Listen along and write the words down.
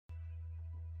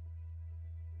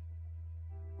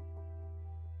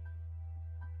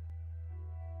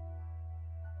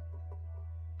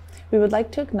We would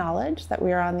like to acknowledge that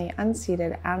we are on the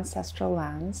unceded ancestral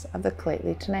lands of the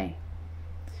Lheidli T'enneh.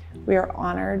 We are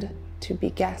honored to be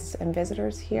guests and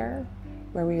visitors here,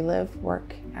 where we live,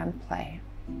 work, and play.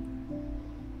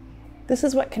 This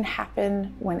is what can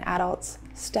happen when adults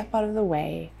step out of the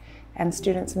way and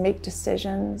students make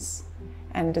decisions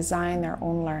and design their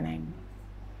own learning.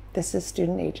 This is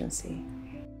student agency.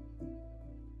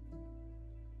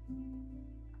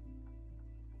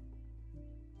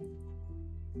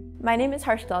 My name is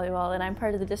Harsh Dhaliwal, and I'm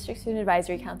part of the District Student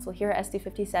Advisory Council here at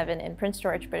SD57 in Prince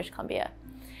George, British Columbia.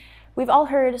 We've all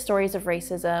heard stories of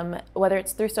racism, whether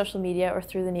it's through social media or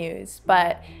through the news,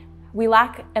 but we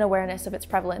lack an awareness of its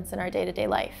prevalence in our day-to-day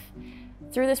life.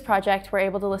 Through this project, we're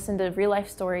able to listen to real-life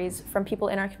stories from people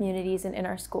in our communities and in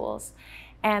our schools.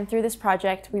 And through this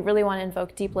project, we really want to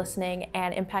invoke deep listening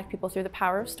and impact people through the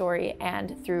power of story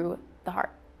and through the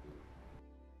heart.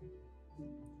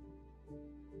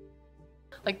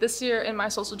 Like this year in my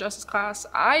social justice class,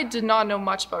 I did not know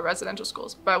much about residential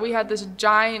schools, but we had this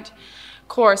giant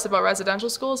course about residential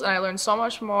schools and I learned so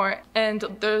much more. And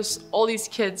there's all these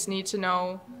kids need to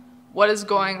know what is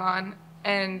going on.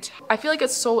 And I feel like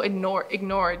it's so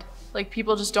ignored. Like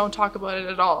people just don't talk about it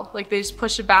at all. Like they just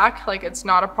push it back like it's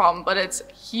not a problem, but it's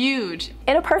huge.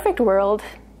 In a perfect world,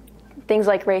 things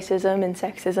like racism and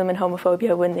sexism and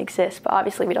homophobia wouldn't exist, but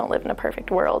obviously we don't live in a perfect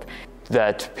world.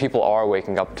 That people are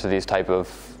waking up to these type of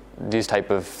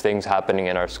things happening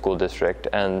in our school district,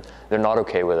 and they're not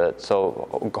okay with it.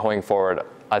 So going forward,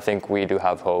 I think we do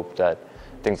have hope that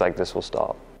things like this will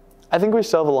stop. I think we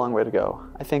still have a long way to go.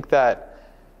 I think that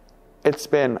it's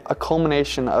been a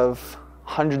culmination of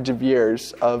hundreds of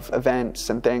years of events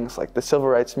and things like the civil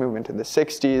rights movement in the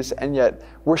 60s, and yet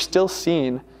we're still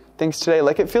seeing things today.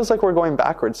 Like it feels like we're going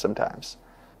backwards sometimes.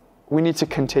 We need to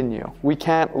continue. We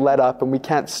can't let up and we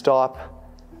can't stop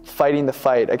fighting the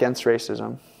fight against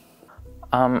racism.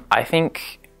 I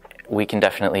think we can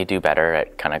definitely do better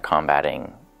at kind of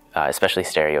combating, especially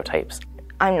stereotypes.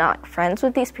 I'm not friends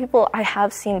with these people. I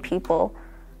have seen people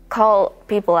call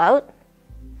people out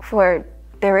for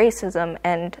their racism,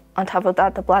 and on top of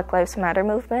that, the Black Lives Matter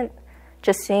movement,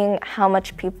 just seeing how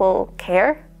much people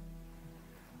care,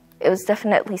 it was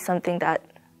definitely something that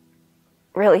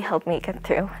really helped me get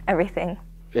through everything.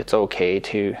 It's okay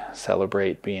to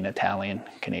celebrate being Italian,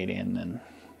 Canadian, and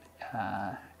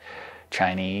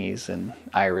Chinese and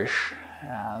Irish.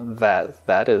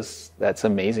 That's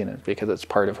amazing because it's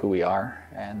part of who we are,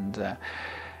 and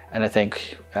I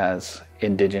think as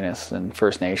Indigenous and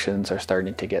First Nations are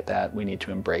starting to get that, we need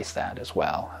to embrace that as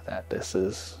well. That this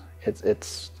is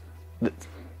it's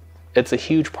a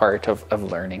huge part of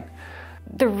learning.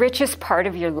 The richest part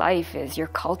of your life is your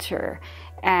culture,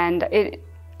 and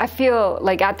I feel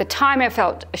like at the time I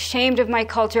felt ashamed of my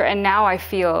culture, and now I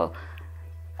feel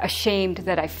ashamed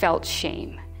that I felt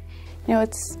shame. You know,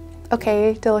 it's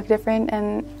okay to look different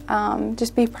and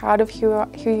just be proud of who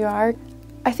you are.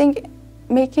 I think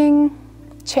making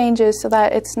changes so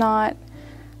that it's not,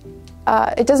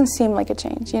 it doesn't seem like a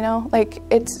change, you know? Like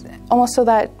it's almost so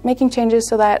that, making changes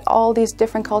so that all these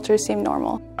different cultures seem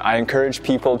normal. I encourage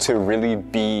people to really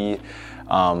be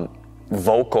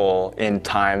vocal in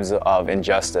times of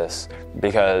injustice,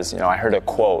 because, you know, I heard a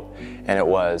quote and it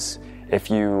was, if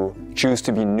you choose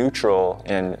to be neutral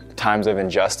in times of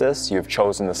injustice, you've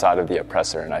chosen the side of the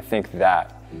oppressor. And I think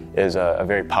that is a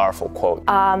very powerful quote.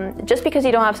 Just because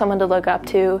you don't have someone to look up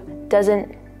to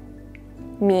doesn't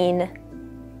mean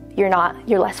you're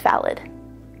less valid.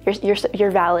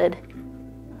 You're valid,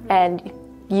 and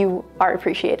you are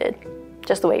appreciated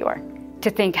just the way you are. To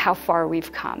think how far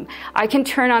we've come. I can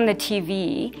turn on the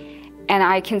TV and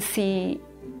I can see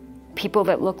people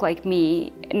that look like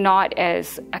me, not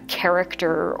as a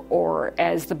character or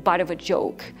as the butt of a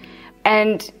joke.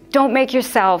 And don't make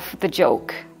yourself the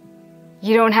joke.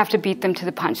 You don't have to beat them to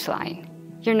the punchline.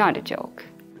 You're not a joke.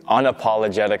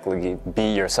 Unapologetically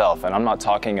be yourself, and I'm not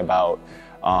talking about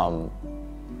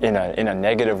in a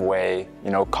negative way,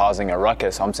 you know, causing a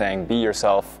ruckus. I'm saying be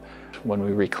yourself. When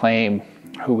we reclaim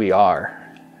who we are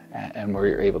and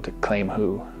we're able to claim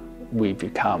who we've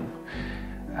become,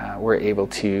 we're able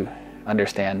to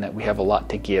understand that we have a lot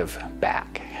to give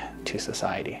back to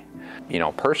society. You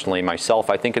know, personally, myself,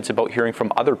 I think it's about hearing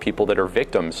from other people that are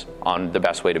victims on the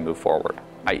best way to move forward.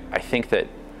 I think that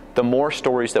the more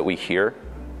stories that we hear,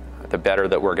 the better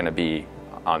that we're going to be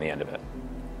on the end of it.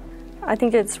 I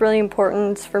think it's really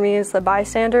important for me as a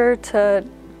bystander to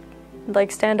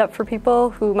stand up for people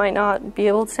who might not be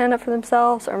able to stand up for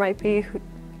themselves, or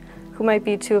who might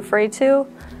be too afraid to.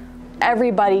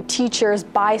 Everybody, teachers,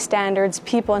 bystanders,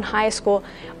 people in high school,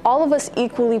 all of us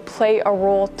equally play a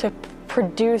role to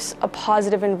produce a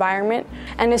positive environment.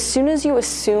 And as soon as you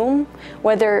assume,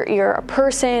 whether you're a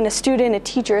person, a student, a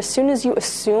teacher, as soon as you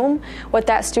assume what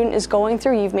that student is going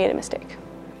through, you've made a mistake.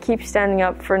 Keep standing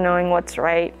up for knowing what's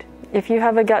right. If you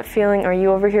have a gut feeling or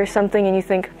you overhear something and you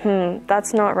think,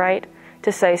 that's not right,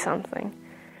 to say something.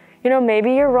 You know,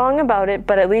 maybe you're wrong about it,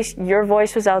 but at least your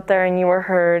voice was out there and you were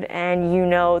heard and you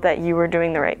know that you were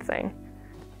doing the right thing.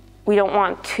 We don't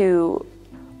want to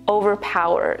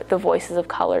overpower the voices of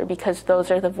color because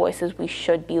those are the voices we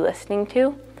should be listening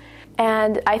to.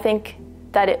 And I think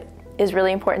that it is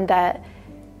really important that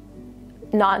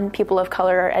non-people of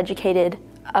color are educated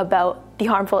about the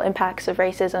harmful impacts of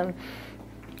racism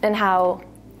and how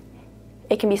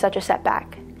it can be such a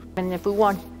setback. And if we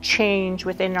want change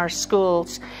within our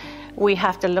schools, we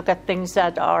have to look at things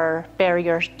that are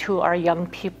barriers to our young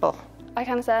people. I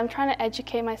kind of said I'm trying to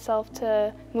educate myself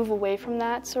to move away from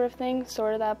that sort of thing,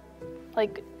 sort of that,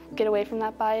 like, get away from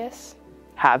that bias.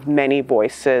 Have many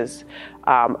voices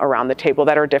around the table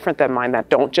that are different than mine, that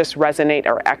don't just resonate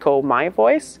or echo my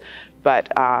voice, but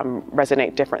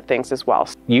resonate different things as well.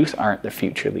 Youth aren't the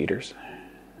future leaders.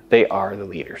 They are the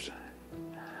leaders.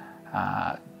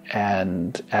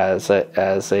 And as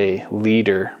a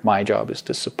leader, my job is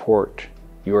to support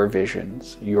your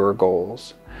visions, your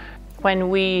goals. When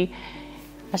we,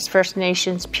 as First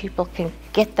Nations people, can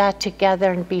get that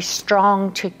together and be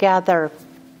strong together,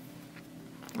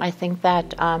 I think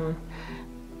that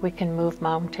we can move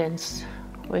mountains.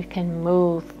 We can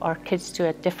move our kids to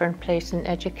a different place in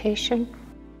education.